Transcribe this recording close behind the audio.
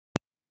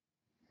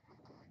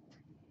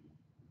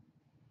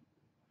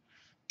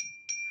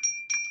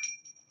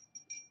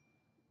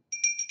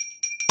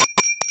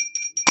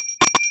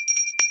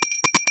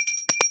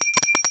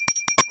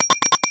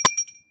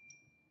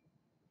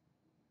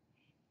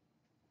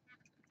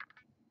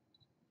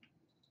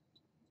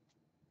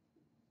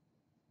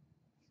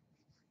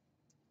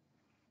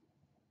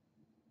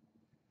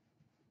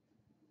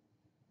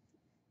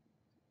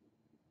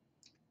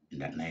In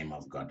the name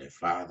of God the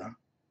Father,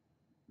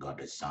 God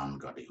the Son,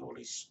 God the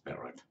Holy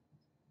Spirit.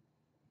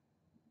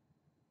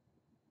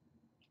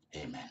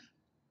 Amen.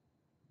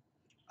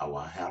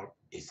 Our help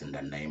is in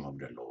the name of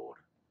the Lord,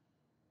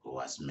 who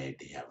has made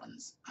the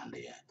heavens and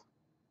the earth.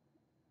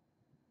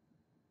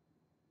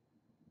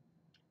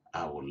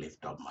 I will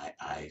lift up my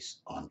eyes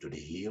unto the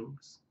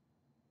hills,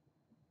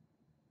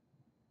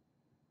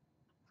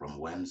 from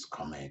whence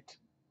cometh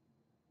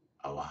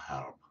our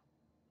help.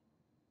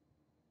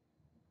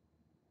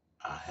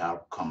 Our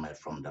help cometh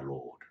from the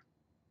Lord,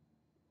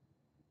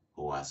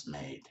 who has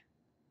made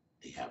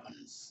the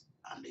heavens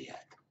and the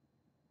earth.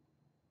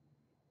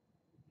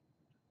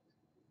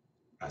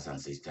 Brothers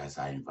and sisters,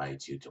 I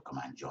invite you to come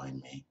and join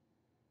me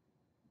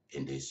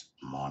in this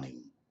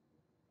morning.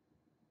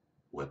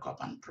 Wake up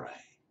and pray.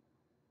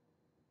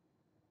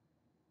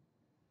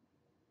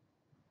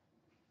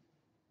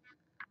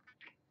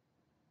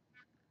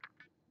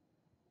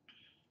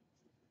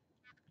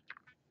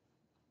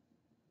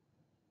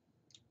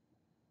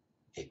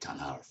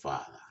 Eternal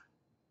Father,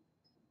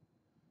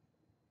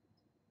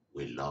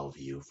 we love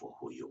you for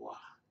who you are.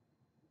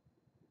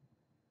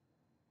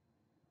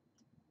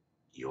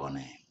 Your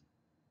name,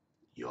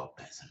 your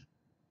person,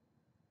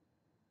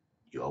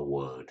 your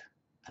word,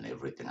 and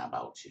everything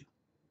about you.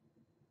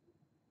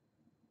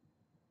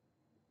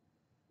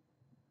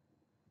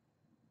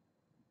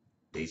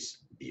 This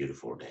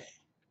beautiful day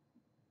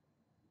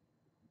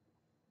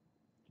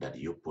that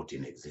you put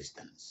in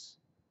existence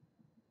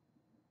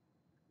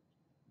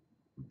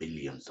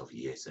billions of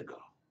years ago,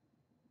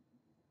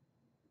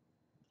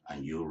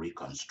 and you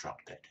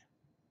reconstructed.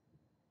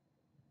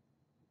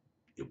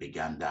 You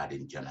began that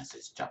in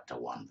Genesis chapter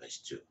 1, verse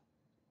 2,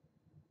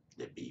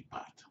 the B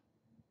part.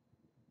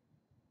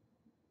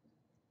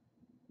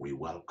 We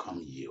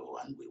welcome you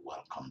and we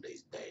welcome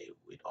this day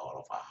with all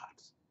of our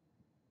hearts,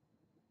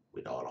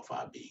 with all of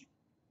our being,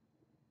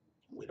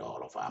 with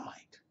all of our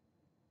might.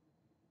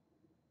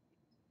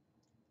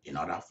 In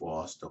order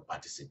for us to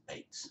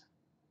participate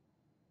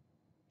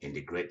in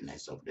the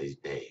greatness of this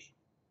day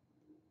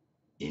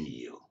in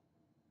you,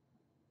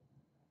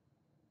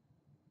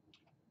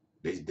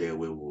 this day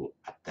we will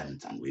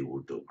attempt and we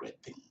will do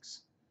great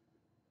things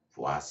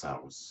for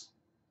ourselves,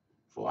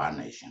 for our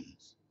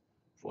nations,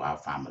 for our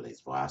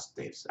families, for our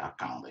states, our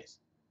counties,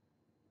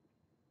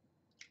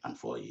 and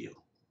for you.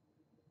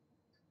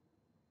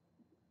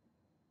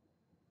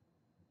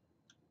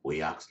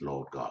 We ask,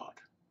 Lord God,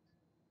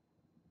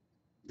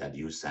 that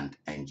you send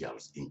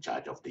angels in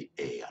charge of the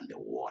air and the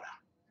water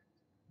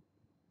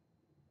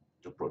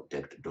to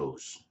protect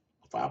those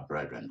of our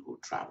brethren who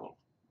travel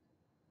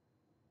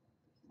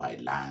by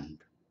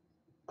land,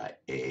 by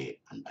air,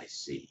 and by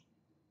sea.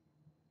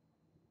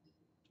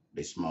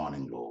 This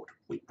morning, Lord,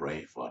 we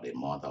pray for the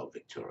mother of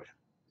Victoria.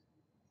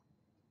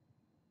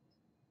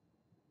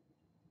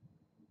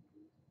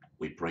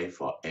 We pray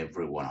for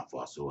every one of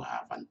us who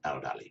have an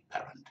elderly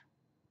parent,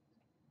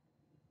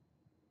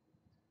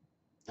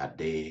 that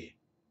they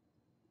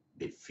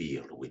be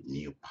filled with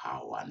new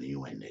power,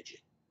 new energy,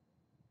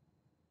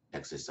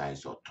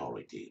 exercise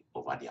authority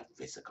over their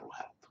physical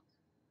health.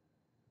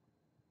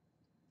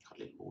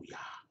 Hallelujah,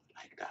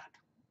 like that.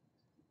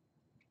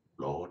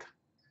 Lord,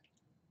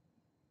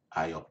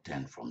 I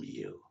obtain from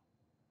you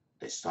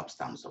the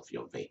substance of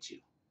your virtue,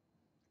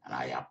 and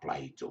I apply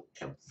it to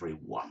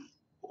everyone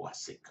who are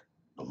sick,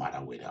 no matter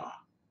where they are,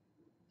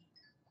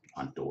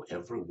 and to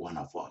every one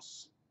of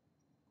us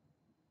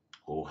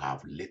who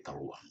have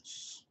little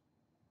ones,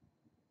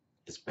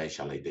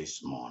 especially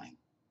this morning.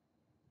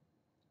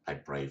 I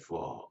pray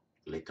for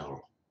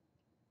little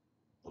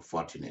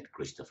unfortunate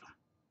Christopher.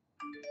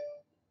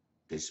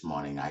 This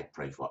morning I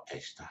pray for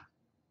Esther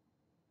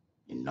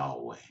in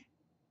Norway.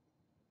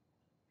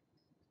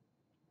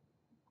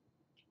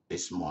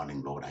 This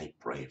morning, Lord, I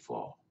pray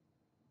for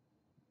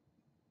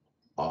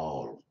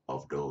all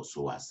of those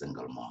who are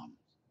single moms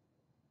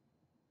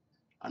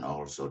and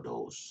also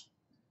those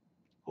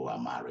who are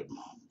married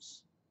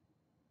moms.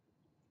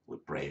 We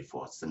pray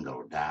for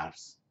single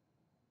dads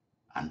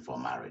and for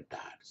married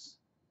dads.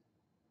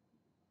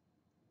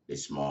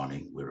 This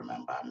morning, we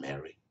remember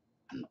Mary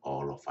and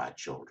all of our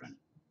children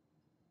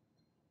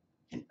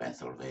in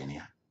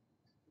Pennsylvania.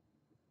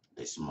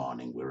 This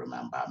morning, we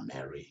remember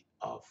Mary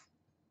of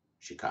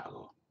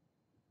Chicago.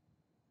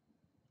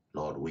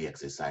 Lord, we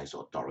exercise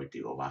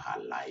authority over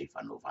her life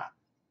and over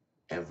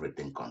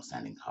everything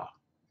concerning her,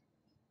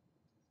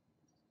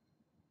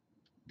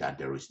 that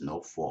there is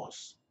no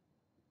force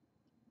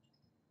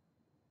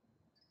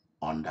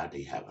under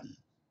the heaven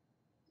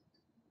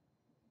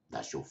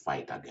that shall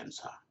fight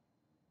against her.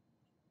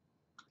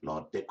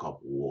 Lord, take up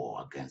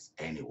war against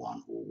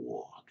anyone who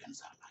war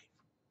against her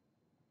life.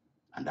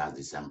 And that's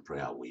the same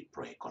prayer we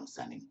pray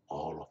concerning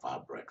all of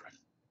our brethren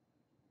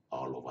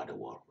all over the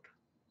world.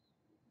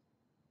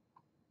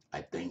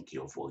 I thank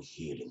you for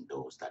healing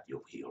those that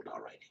you've healed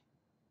already.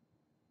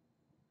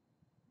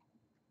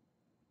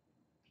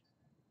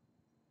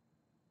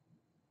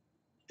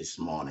 This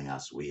morning,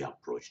 as we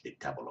approach the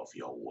table of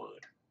your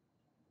word,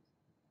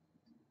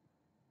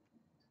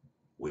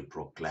 we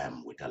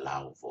proclaim with a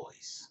loud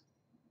voice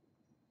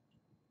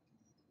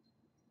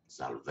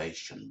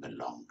Salvation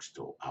belongs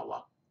to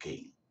our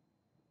King,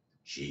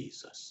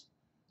 Jesus,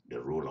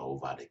 the ruler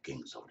over the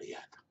kings of the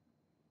earth,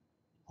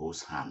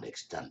 whose hand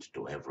extends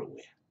to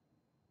everywhere.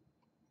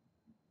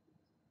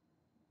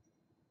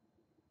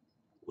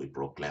 We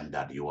proclaim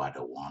that you are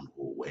the one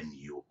who, when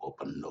you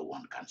open, no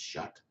one can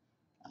shut,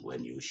 and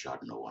when you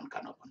shut, no one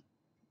can open.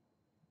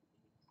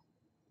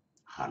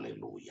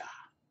 Hallelujah,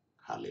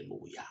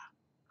 hallelujah,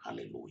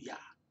 hallelujah.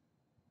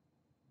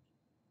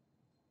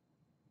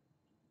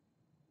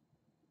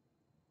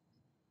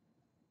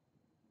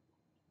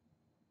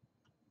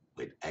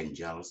 With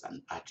angels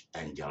and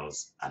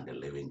archangels and the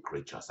living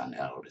creatures and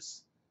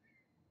elders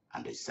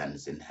and the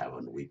saints in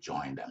heaven, we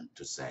join them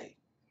to say,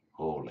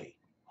 Holy,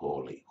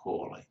 holy,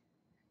 holy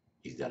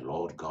is the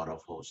Lord God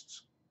of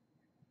hosts.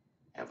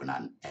 Heaven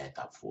and earth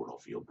are full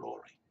of your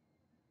glory.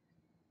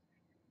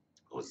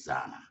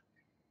 Hosanna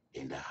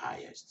in the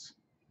highest.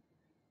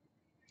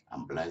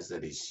 And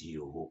blessed is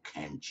you who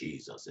came,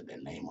 Jesus, in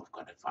the name of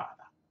God the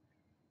Father.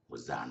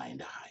 Hosanna in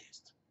the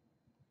highest.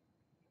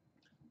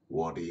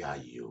 Worthy are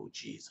you,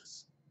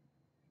 Jesus.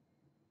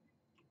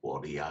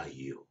 Worthy are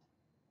you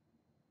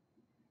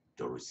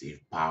to receive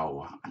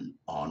power and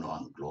honor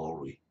and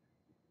glory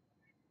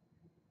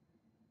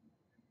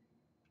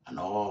and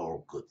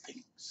all good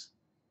things.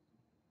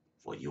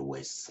 For you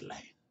were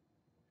slain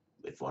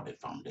before the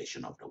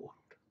foundation of the world.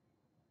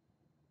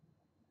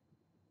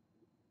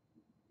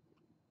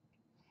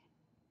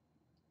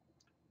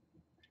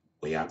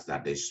 We ask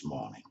that this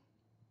morning,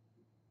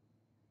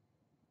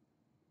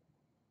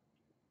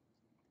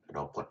 that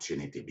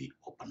opportunity be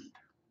opened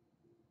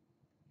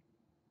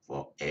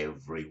for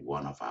every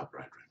one of our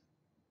brethren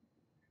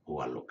who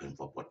are looking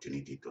for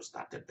opportunity to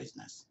start a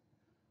business,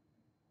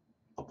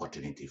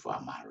 opportunity for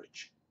a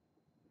marriage,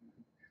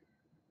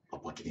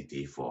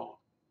 opportunity for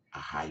a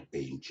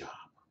high-paying job.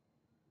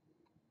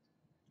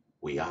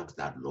 We ask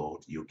that,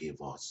 Lord, you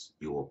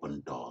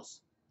open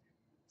doors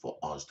for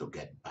us to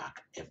get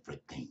back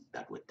everything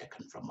that was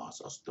taken from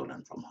us or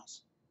stolen from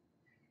us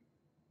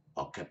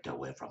or kept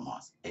away from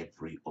us.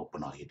 Every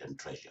open or hidden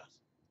treasures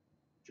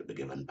should be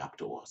given back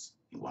to us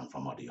in one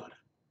form or the other.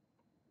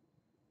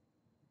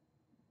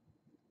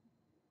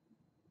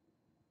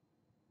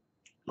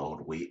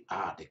 Lord, we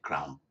are the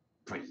crown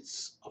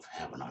prince of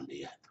heaven on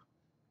the earth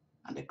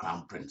and the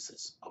crown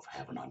princess of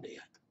heaven on the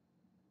earth.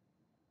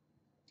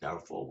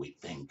 Therefore, we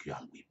thank you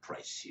and we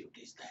praise you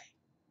this day.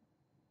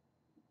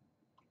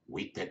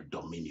 We take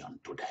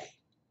dominion today.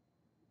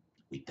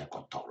 We take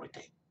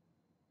authority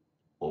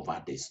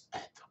over this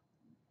earth,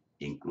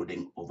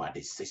 including over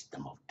the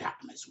system of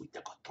darkness. We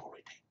take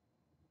authority.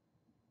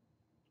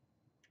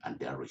 And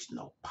there is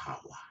no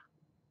power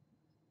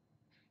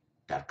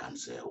that can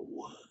say a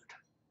word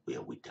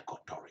where we take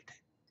authority.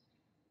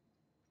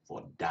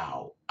 For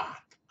thou art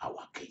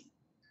our King,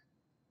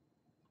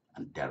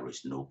 and there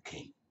is no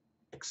king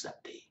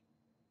except thee.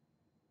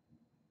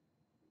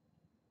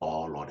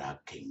 All other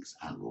kings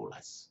and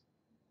rulers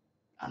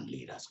and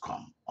leaders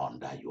come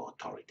under your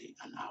authority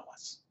and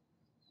ours.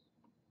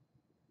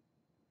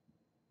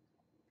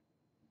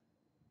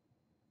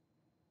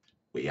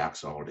 We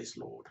ask all this,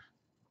 Lord,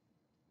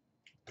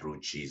 through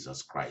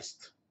Jesus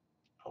Christ,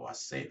 our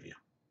Savior,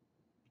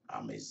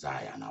 our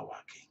Messiah, and our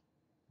King,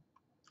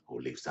 who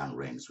lives and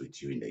reigns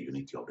with you in the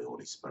unity of the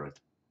Holy Spirit,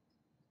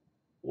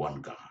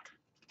 one God,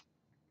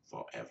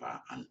 forever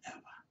and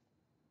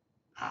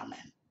ever.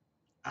 Amen,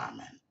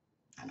 amen,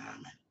 and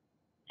amen.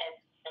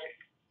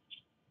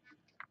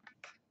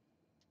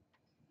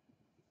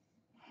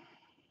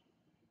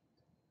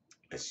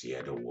 Let's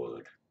hear the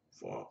word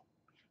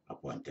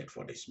appointed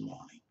for this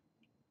morning.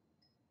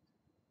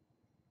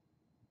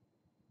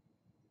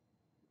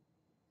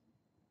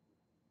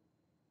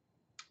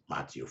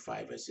 Matthew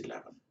 5, verse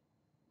 11.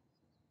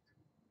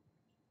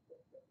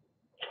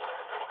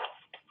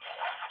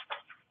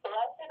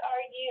 Blessed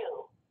are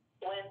you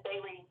when they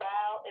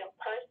revile and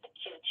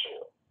persecute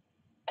you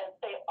and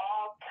say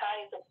all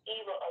kinds of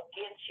evil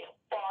against you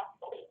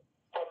falsely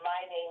for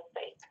my name's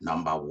sake.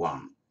 Number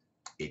one,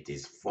 it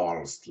is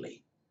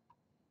falsely.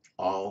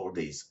 All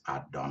these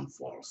are done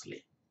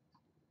falsely.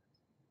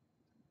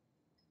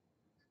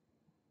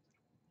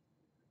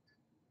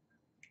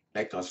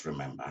 Let us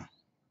remember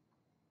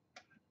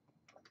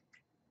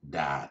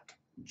that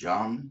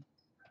John's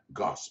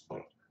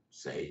Gospel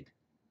said,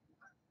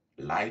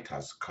 light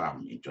has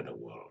come into the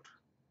world,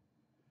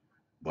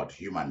 but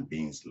human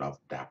beings love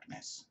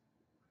darkness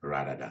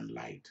rather than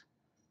light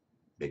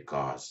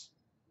because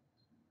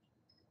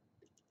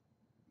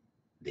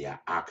their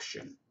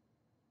action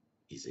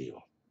is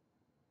evil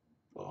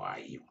or are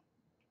evil.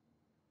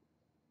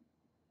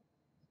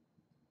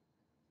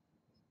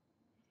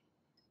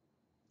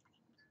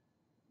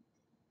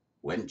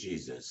 When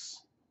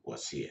Jesus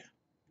was here,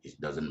 it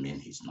doesn't mean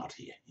he's not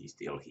here. He's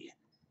still here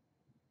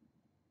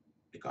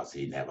because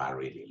he never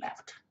really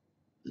left.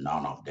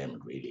 None of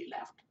them really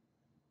left.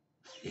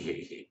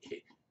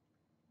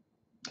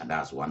 And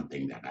that's one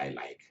thing that I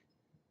like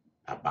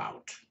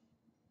about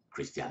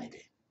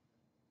Christianity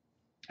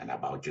and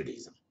about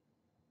Judaism.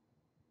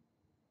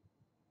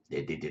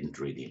 They didn't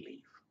really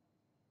leave.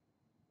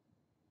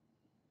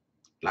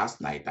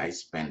 Last night I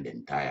spent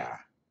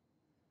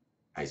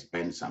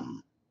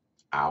some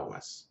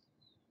hours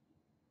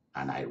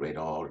and I read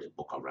all the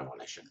book of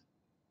Revelation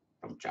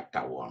from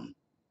chapter 1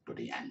 to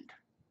the end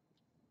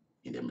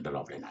in the middle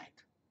of the night.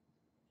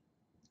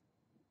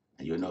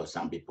 And you know,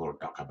 some people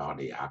talk about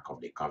the Ark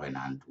of the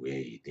Covenant, where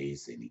it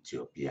is in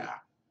Ethiopia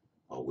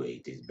or where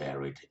it is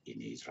buried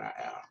in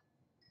Israel.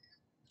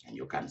 And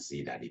you can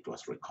see that it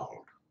was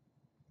recalled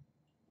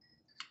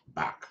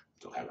back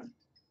to heaven.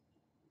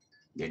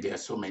 There are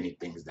so many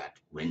things that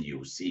when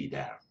you see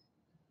there,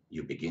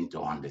 you begin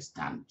to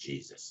understand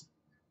Jesus.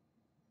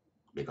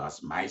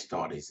 Because my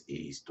studies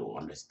is to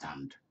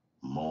understand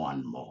more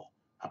and more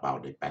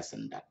about the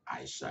person that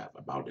I serve,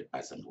 about the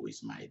person who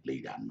is my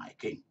leader and my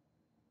king,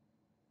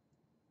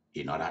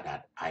 in order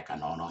that I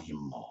can honor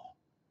him more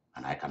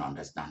and I can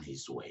understand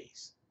his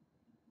ways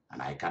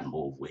and I can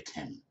move with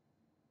him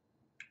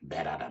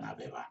better than I've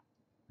ever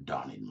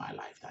done in my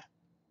lifetime.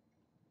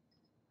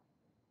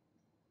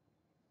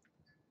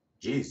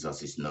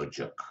 Jesus is no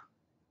joke.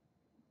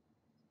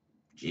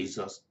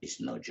 Jesus is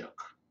no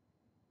joke.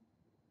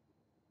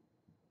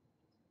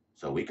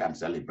 So we can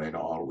celebrate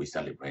all we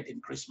celebrate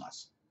in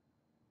Christmas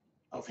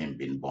of him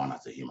being born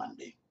as a human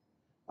being,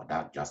 but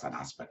that's just an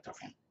aspect of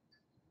him.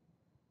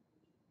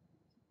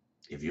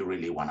 If you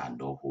really want to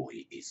know who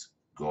he is,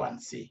 go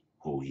and see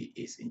who he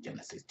is in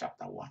Genesis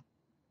chapter 1.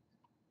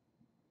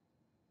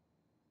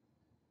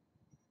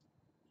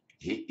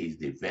 He is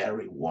the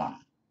very one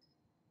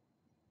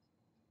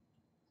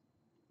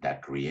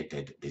that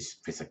created this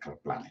physical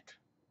planet.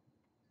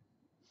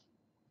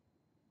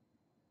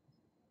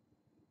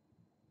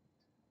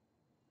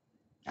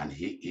 And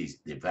he is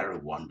the very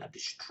one that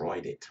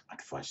destroyed it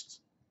at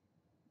first.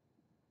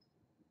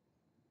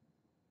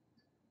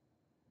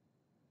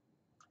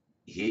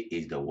 He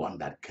is the one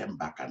that came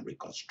back and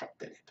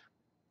reconstructed it.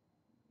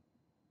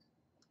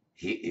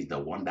 He is the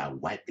one that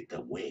wiped it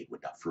away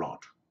with the flood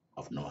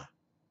of Noah.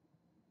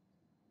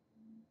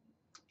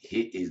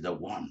 He is the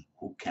one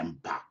who came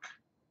back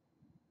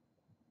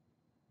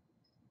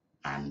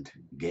and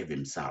gave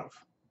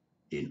himself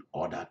in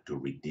order to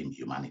redeem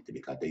humanity,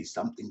 because there is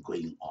something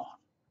going on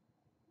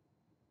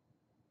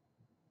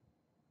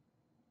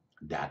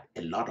that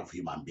a lot of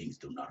human beings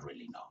do not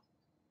really know.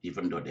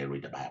 Even though they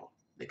read the Bible,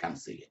 they can't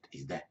see it.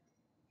 It's there.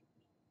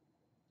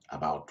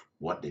 About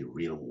what the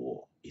real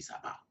war is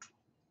about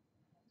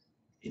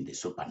in the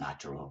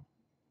supernatural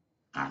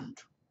and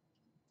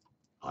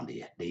on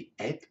the earth. The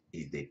earth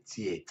is the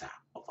theater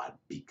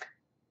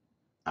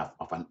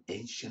of an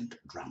ancient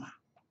drama.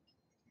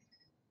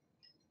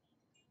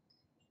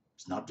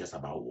 It's not just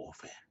about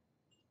warfare.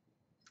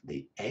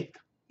 The earth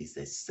is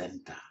the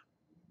center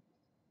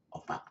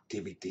of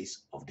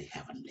activities of the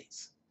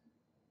heavenlies.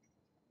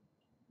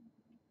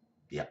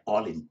 They are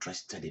all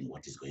interested in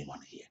what is going on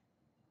here.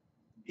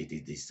 It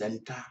is the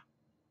center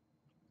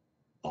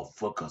of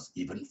focus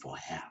even for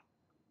hell,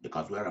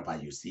 because wherever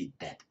you see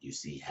death, you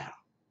see hell.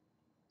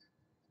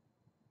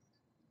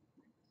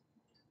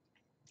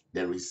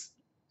 There is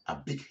a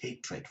big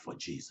hatred for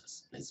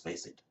Jesus. Let's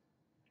face it.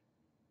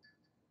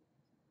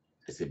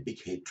 There's a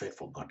big hatred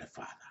for God the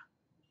Father.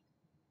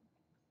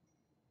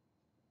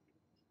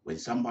 When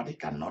somebody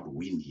cannot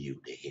win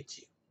you, they hate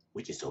you,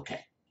 which is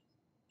okay.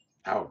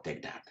 I'll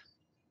take that.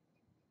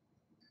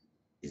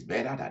 It's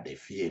better that they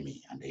fear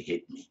me and they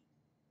hate me.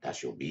 That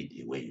should be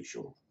the way you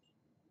should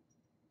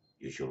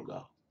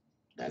go.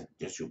 That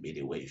just should be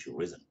the way you should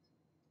reason.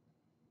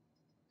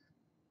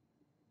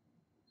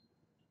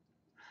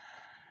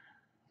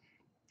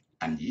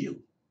 And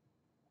you,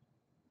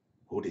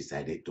 who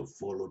decided to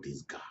follow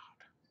this God,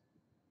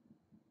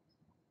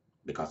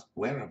 because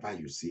wherever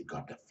you see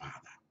God the Father,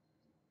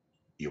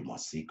 you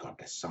must see God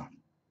the Son,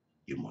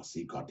 you must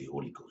see God the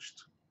Holy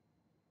Ghost.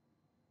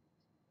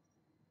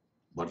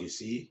 But you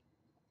see,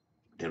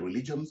 the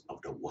religions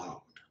of the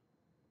world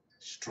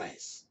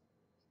stress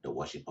the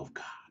worship of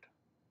God,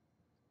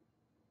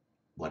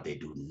 but they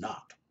do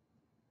not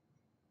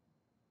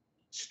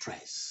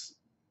stress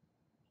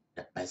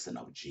the person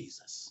of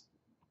Jesus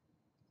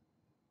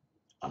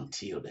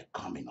until the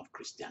coming of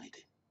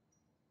Christianity.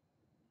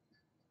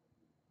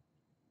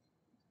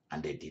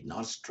 And they did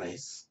not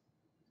stress,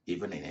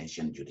 even in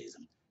ancient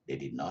Judaism, they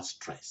did not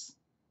stress.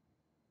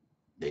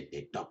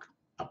 They talk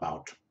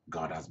about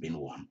God has been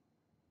one,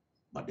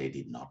 but they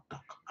did not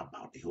talk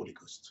about the Holy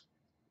Ghost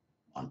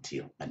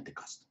until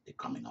Pentecost, the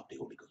coming of the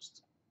Holy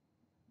Ghost.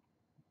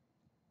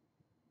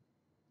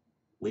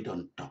 We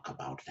don't talk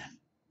about them.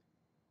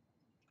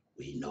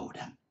 We know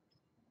them.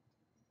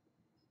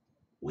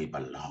 We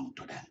belong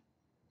to them.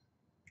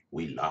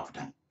 We love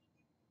them.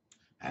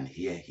 And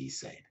here he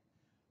said,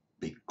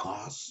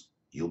 because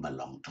you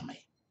belong to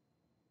me,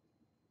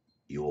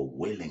 you are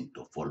willing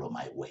to follow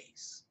my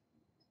ways,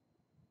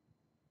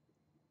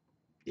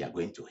 they are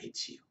going to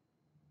hate you.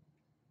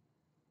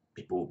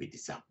 People will be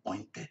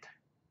disappointed,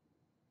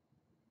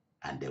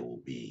 and they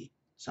will be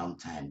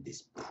sometimes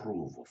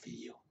disapprove of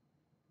you.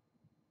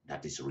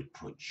 That is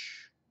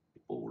reproach.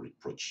 People will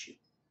reproach you.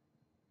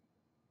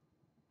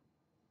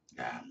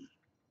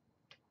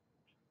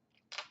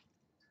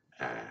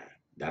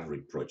 That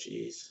reproach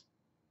is,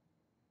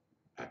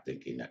 I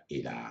think in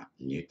a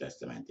New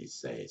Testament it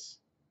says,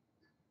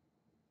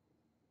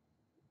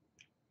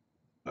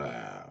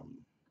 um,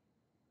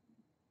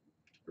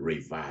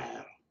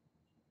 revile.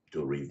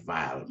 To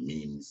revile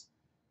means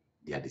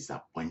they are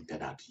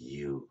disappointed at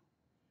you.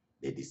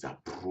 They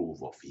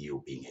disapprove of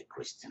you being a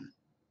Christian.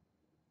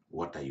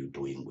 What are you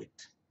doing with?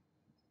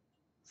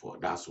 For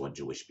that's what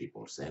Jewish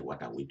people say.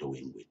 What are we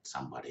doing with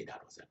somebody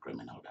that was a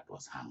criminal that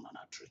was hanged on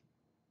a tree,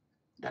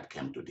 that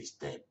came to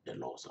disturb the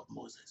laws of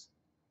Moses?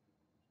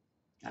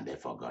 And they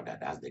forgot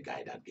that that's the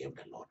guy that gave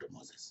the law to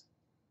Moses.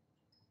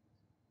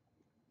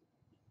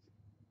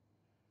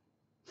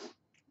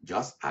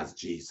 Just as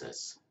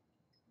Jesus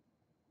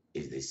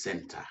is the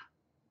center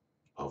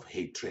of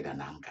hatred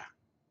and anger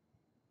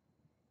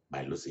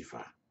by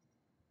Lucifer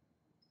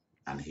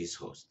and his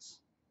hosts,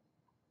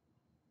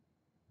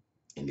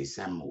 in the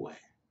same way,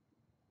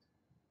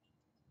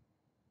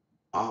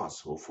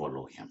 us who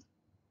follow him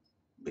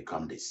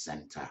become the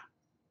center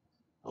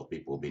of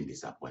people being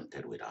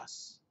disappointed with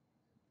us,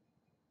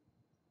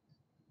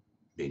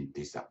 being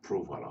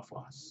disapproval of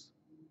us.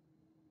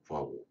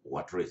 For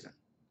what reason?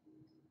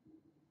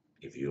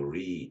 If you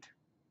read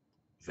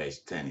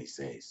verse 10, it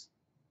says,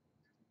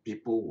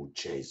 people will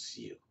chase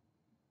you.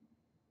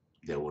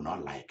 They will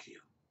not like you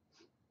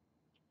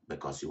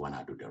because you want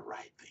to do the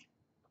right thing.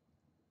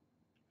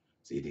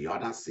 See, the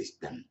other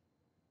system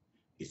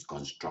is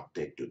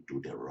constructed to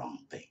do the wrong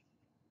thing.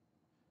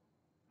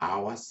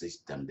 Our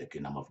system, the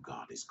kingdom of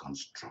God, is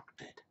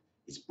constructed,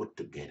 is put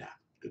together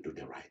to do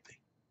the right thing.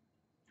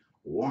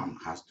 One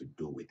has to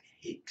do with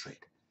hatred,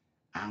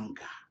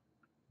 anger,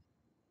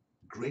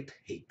 great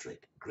hatred,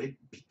 great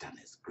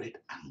bitterness, great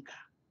anger,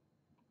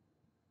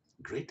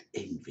 great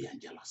envy and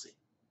jealousy.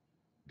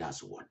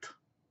 That's what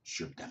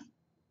shoot them.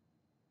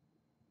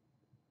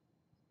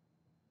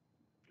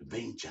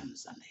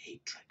 Vengeance and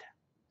hatred.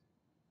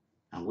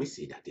 And we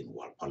see that in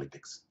world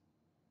politics.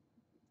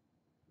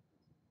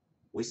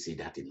 We see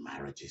that in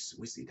marriages.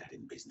 We see that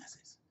in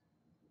businesses.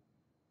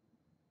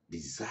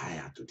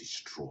 Desire to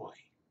destroy.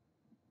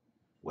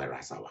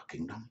 Whereas our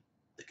kingdom,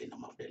 the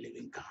kingdom of the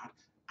living God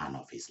and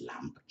of his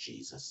Lamb,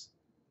 Jesus,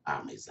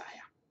 our Messiah,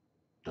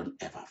 don't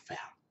ever fail.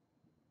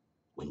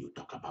 When you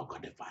talk about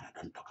God the Father,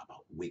 don't talk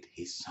about with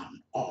his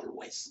Son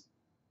always.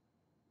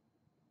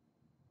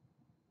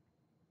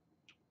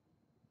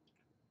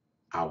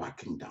 Our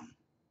kingdom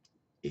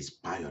is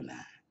pioneered,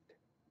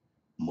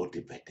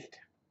 motivated,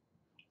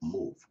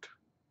 moved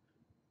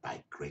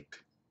by great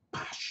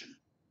passion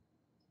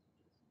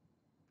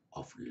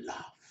of love,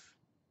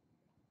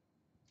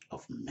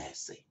 of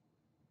mercy,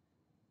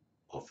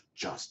 of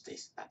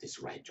justice, that is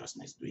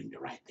righteousness, doing the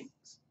right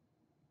things,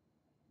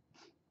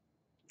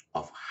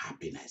 of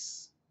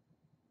happiness,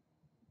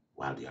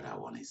 while the other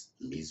one is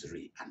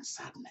misery and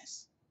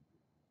sadness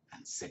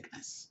and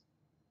sickness.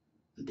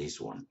 This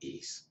one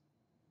is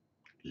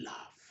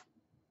love,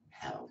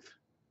 health,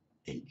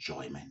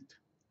 enjoyment,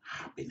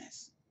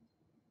 happiness.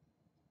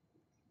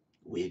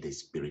 Where the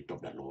Spirit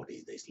of the Lord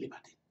is, there is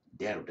liberty.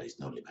 There is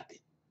no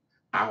liberty.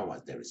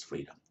 Ours, there is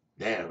freedom.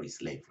 There is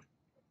slavery.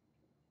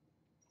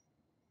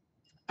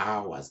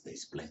 Ours, there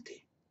is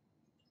plenty.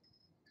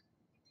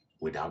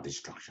 Without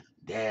destruction.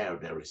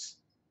 There is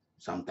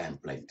sometimes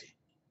plenty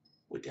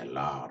with a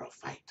lot of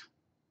fight.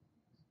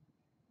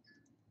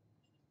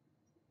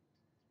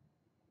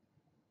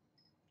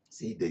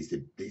 See, there's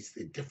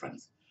a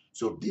difference.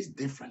 So this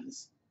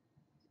difference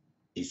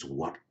is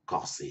what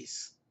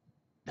causes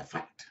the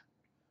fight.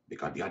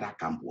 Because the other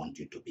camp wants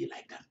you to be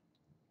like them.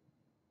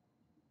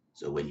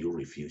 So when you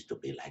refuse to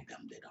be like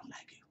them, they don't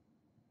like you.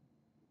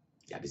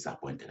 They are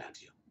disappointed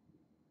at you.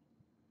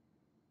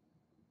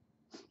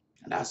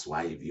 And that's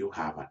why if you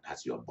have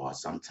as your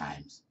boss,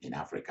 sometimes in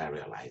Africa, I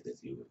realize that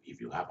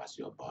if you have as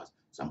your boss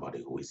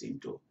somebody who is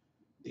into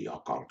the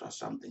occult or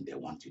something, they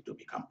want you to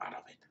become part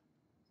of it.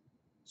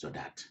 So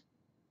that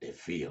they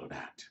feel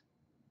that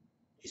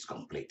it's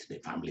complete, the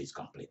family is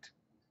complete.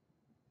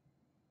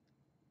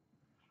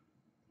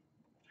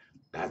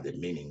 That's the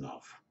meaning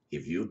of,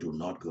 if you do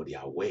not go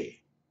their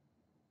way,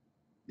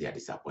 they are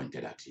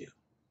disappointed at you.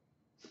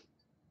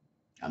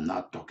 I'm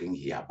not talking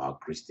here about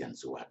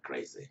Christians who are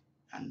crazy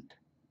and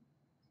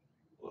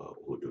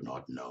who do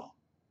not know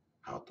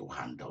how to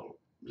handle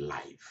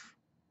life.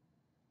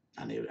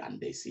 And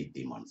they see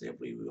demons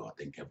everywhere. I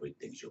think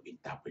everything should be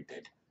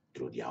interpreted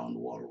through their own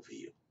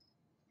worldview.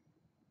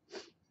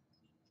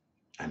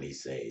 And he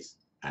says,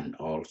 and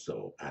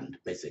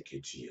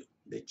persecute you.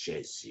 They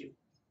chase you.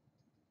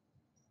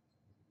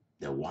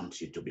 They want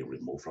you to be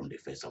removed from the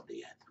face of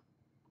the earth.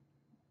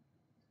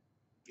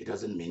 It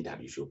doesn't mean that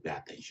you should pay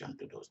attention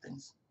to those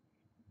things.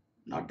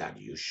 Not that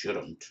you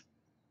shouldn't.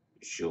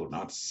 You should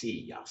not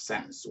see or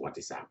sense what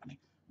is happening,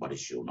 but it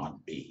should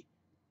not be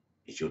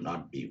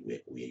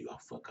where your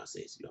focus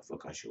is. Your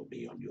focus should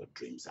be on your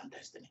dreams and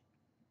destiny.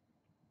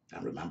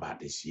 And remember,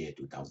 this year,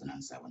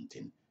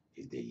 2017,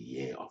 is the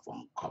year of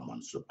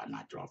uncommon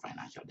supernatural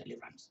financial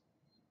deliverance.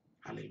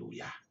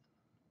 Hallelujah.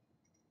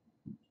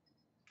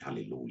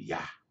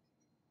 Hallelujah.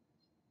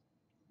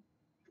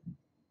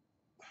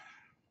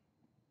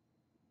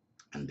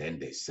 And then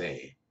they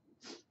say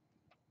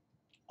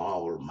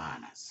all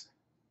manners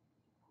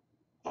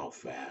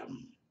of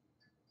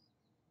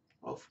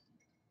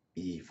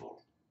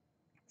evil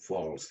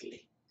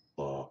falsely,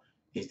 or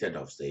instead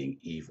of saying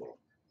evil,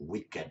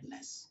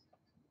 wickedness,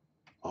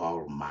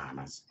 all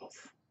manners of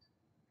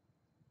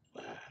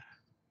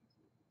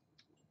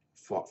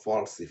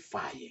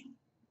falsifying,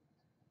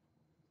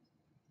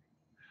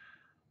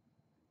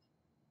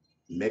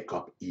 make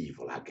up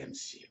evil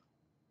against you.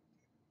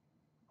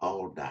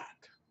 All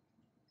that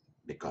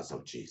because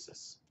of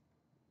Jesus.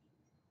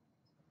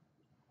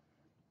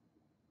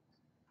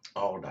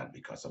 All that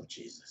because of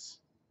Jesus.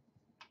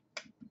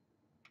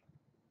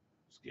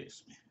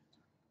 Excuse me.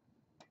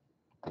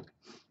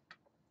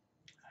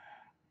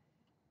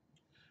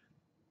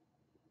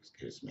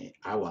 Excuse me.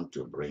 I want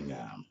to bring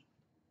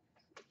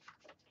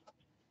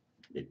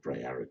the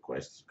prayer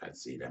requests. You can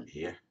see them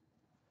here.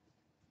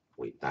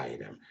 We tie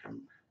them,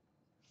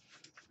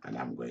 and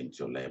I'm going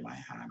to lay my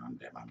hand on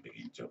them and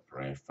begin to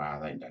pray.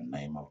 Father, in the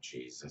name of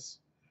Jesus,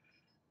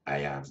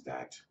 I ask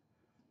that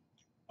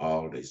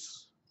all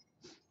this,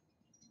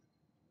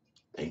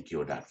 thank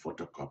you that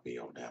photocopy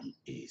of them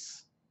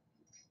is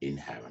in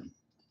heaven.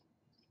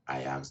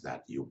 I ask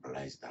that you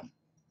bless them.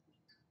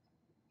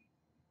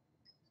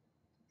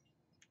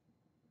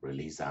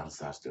 Release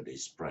answers to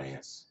these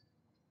prayers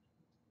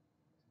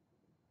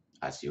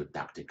as you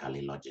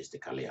tactically,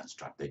 logistically, and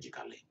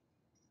strategically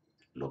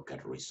look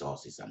at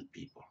resources and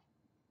people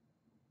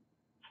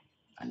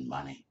and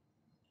money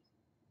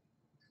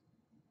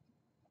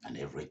and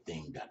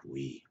everything that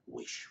we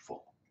wish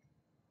for.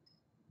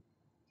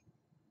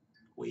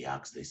 We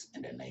ask this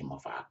in the name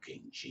of our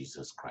King,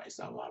 Jesus Christ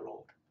our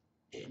Lord.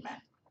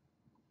 Amen.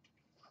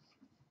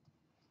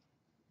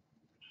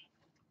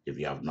 If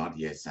you have not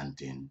yet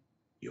sent in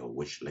your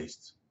wish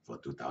list for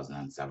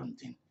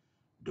 2017,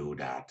 do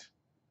that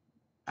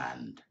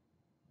and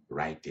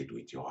write it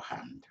with your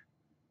hand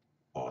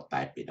or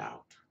type it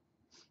out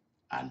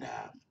and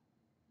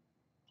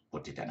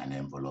put it in an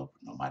envelope,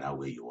 no matter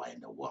where you are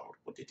in the world.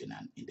 Put it in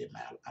the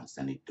mail and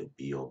send it to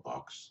P.O.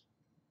 Box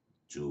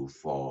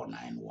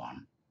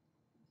 2491,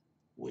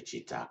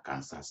 Wichita,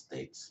 Kansas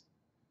State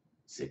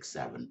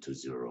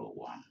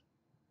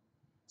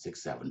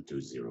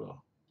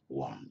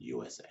 67201,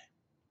 USA.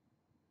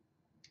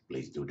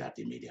 Please do that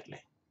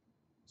immediately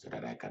so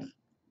that I can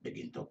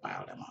begin to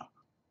pile them up.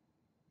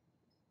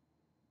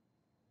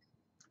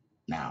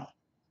 Now,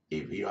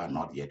 if you are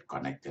not yet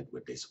connected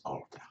with this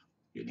altar,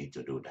 you need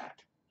to do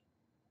that.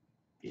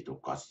 It will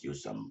cost you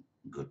some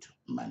good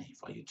money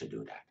for you to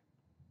do that.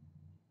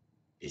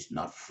 It's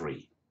not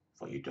free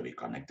for you to be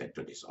connected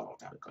to this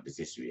altar, because this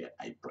is where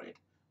I prayed.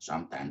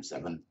 Sometimes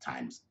 7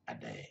 times a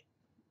day,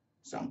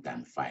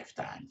 sometimes 5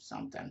 times,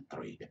 sometimes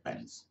 3,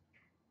 depends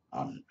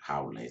on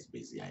how less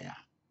busy I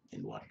am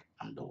in what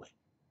I'm doing.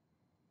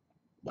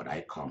 But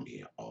I come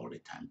here all the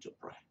time to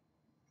pray.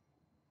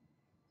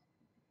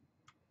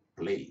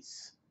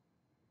 Please,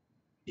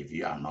 if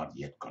you are not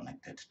yet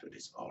connected to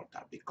this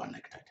altar, be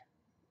connected.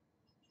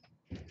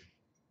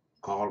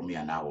 Call me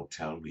and I will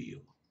tell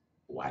you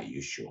why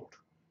you should.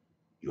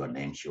 Your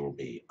name should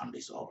be on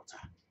this altar.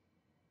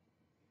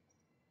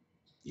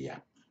 Yeah.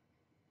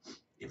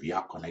 If you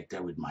are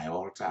connected with my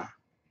altar,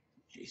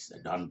 it's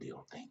a done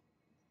deal thing.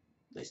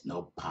 There's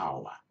no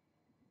power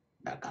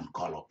that can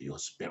call up your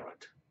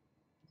spirit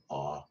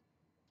or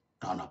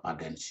turn up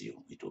against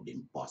you. It will be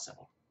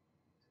impossible.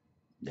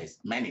 There's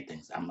many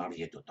things. I'm not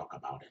here to talk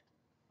about it.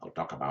 I'll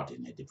talk about it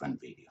in a different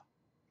video.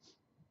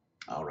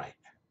 All right.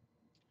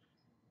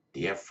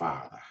 Dear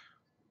Father,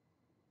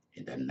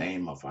 in the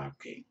name of our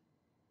King,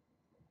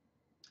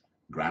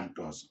 grant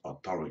us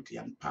authority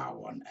and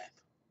power on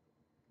earth.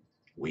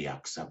 We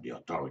accept the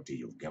authority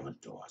you've given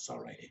to us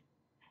already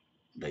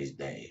this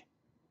day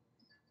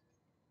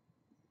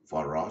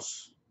for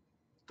us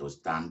to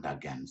stand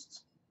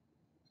against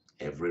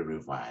every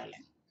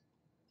reviling,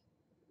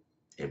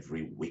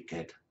 every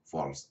wicked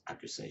false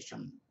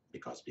accusation,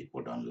 because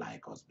people don't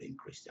like us being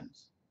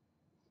Christians,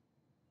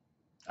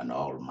 and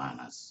all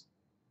manners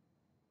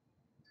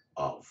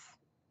of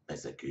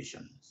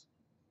persecutions.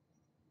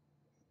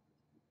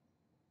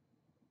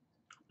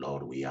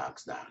 Lord, we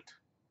ask that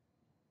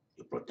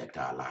you protect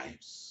our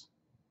lives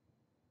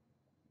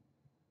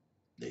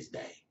this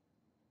day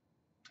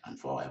and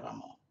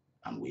forevermore,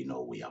 and we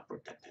know we are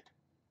protected.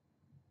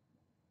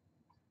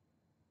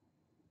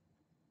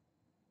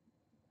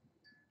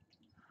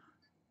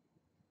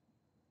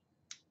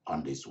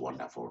 On this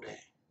wonderful day,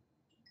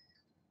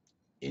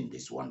 in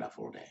this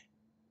wonderful day,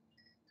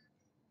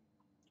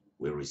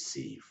 we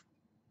receive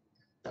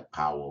the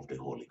power of the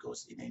Holy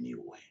Ghost in a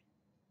new way.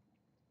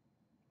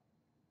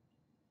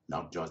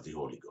 Not just the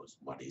Holy Ghost,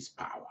 but his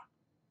power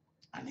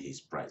and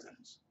his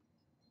presence.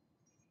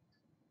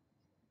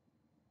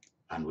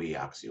 And we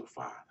ask you,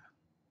 Father,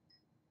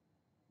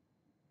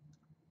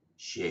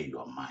 share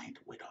your mind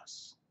with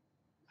us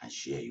and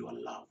share your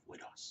love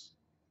with us.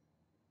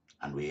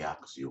 And we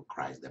ask you,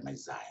 Christ the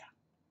Messiah,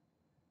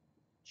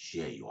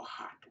 share your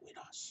heart with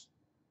us.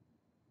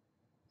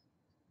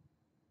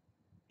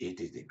 It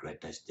is the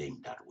greatest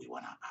thing that we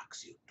want to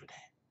ask you today.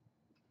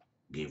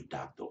 Give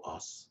that to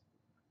us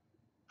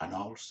and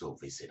also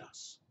visit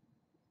us.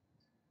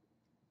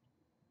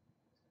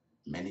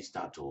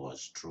 Minister to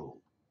us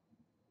through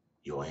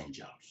your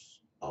angels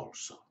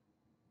also,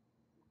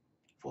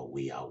 for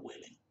we are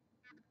willing.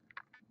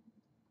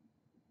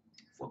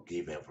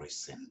 Forgive every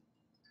sin,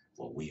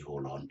 for we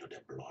hold on to the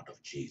blood of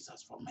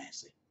Jesus for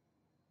mercy.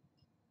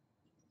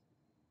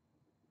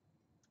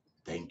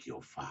 Thank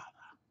you, Father,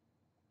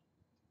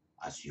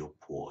 as you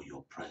pour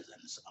your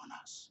presence on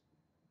us.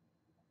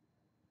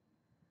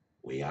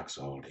 We ask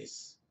all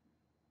this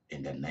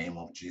in the name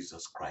of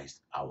Jesus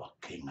Christ, our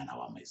King and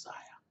our Messiah,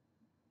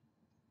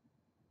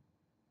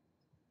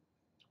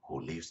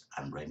 who lives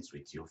and reigns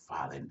with you,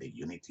 Father, in the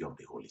unity of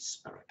the Holy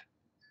Spirit,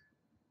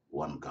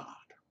 one God,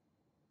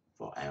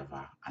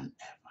 forever and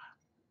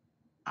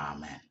ever.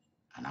 Amen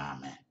and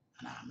amen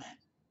and amen.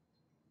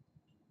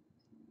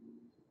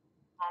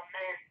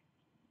 Amen.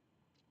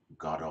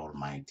 God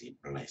Almighty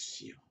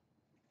bless you.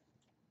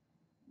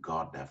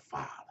 God the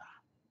Father,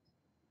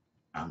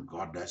 and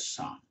God the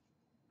Son,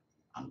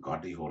 and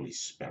God the Holy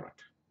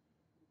Spirit,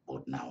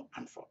 both now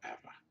and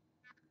forever.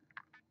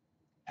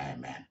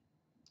 Amen,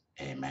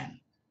 amen,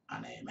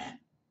 and amen.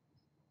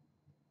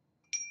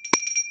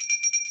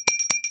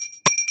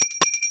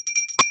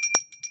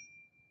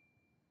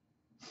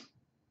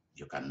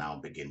 You can now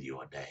begin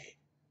your day.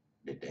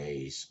 The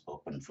day is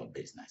open for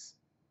business.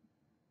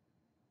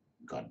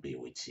 God be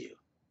with you.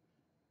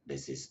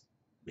 This is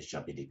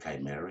Bishop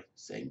Idika Mary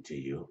saying to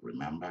you,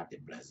 remember the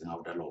blessing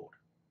of the Lord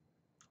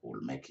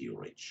will make you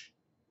rich.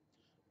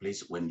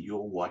 Please, when you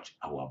watch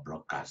our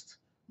broadcast,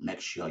 make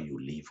sure you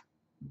leave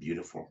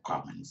beautiful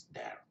comments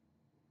there.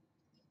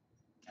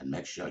 And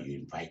make sure you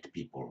invite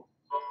people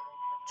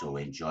to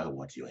enjoy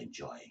what you're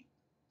enjoying.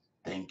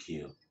 Thank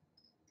you,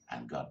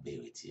 and God be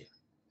with you.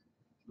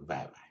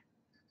 Bye-bye.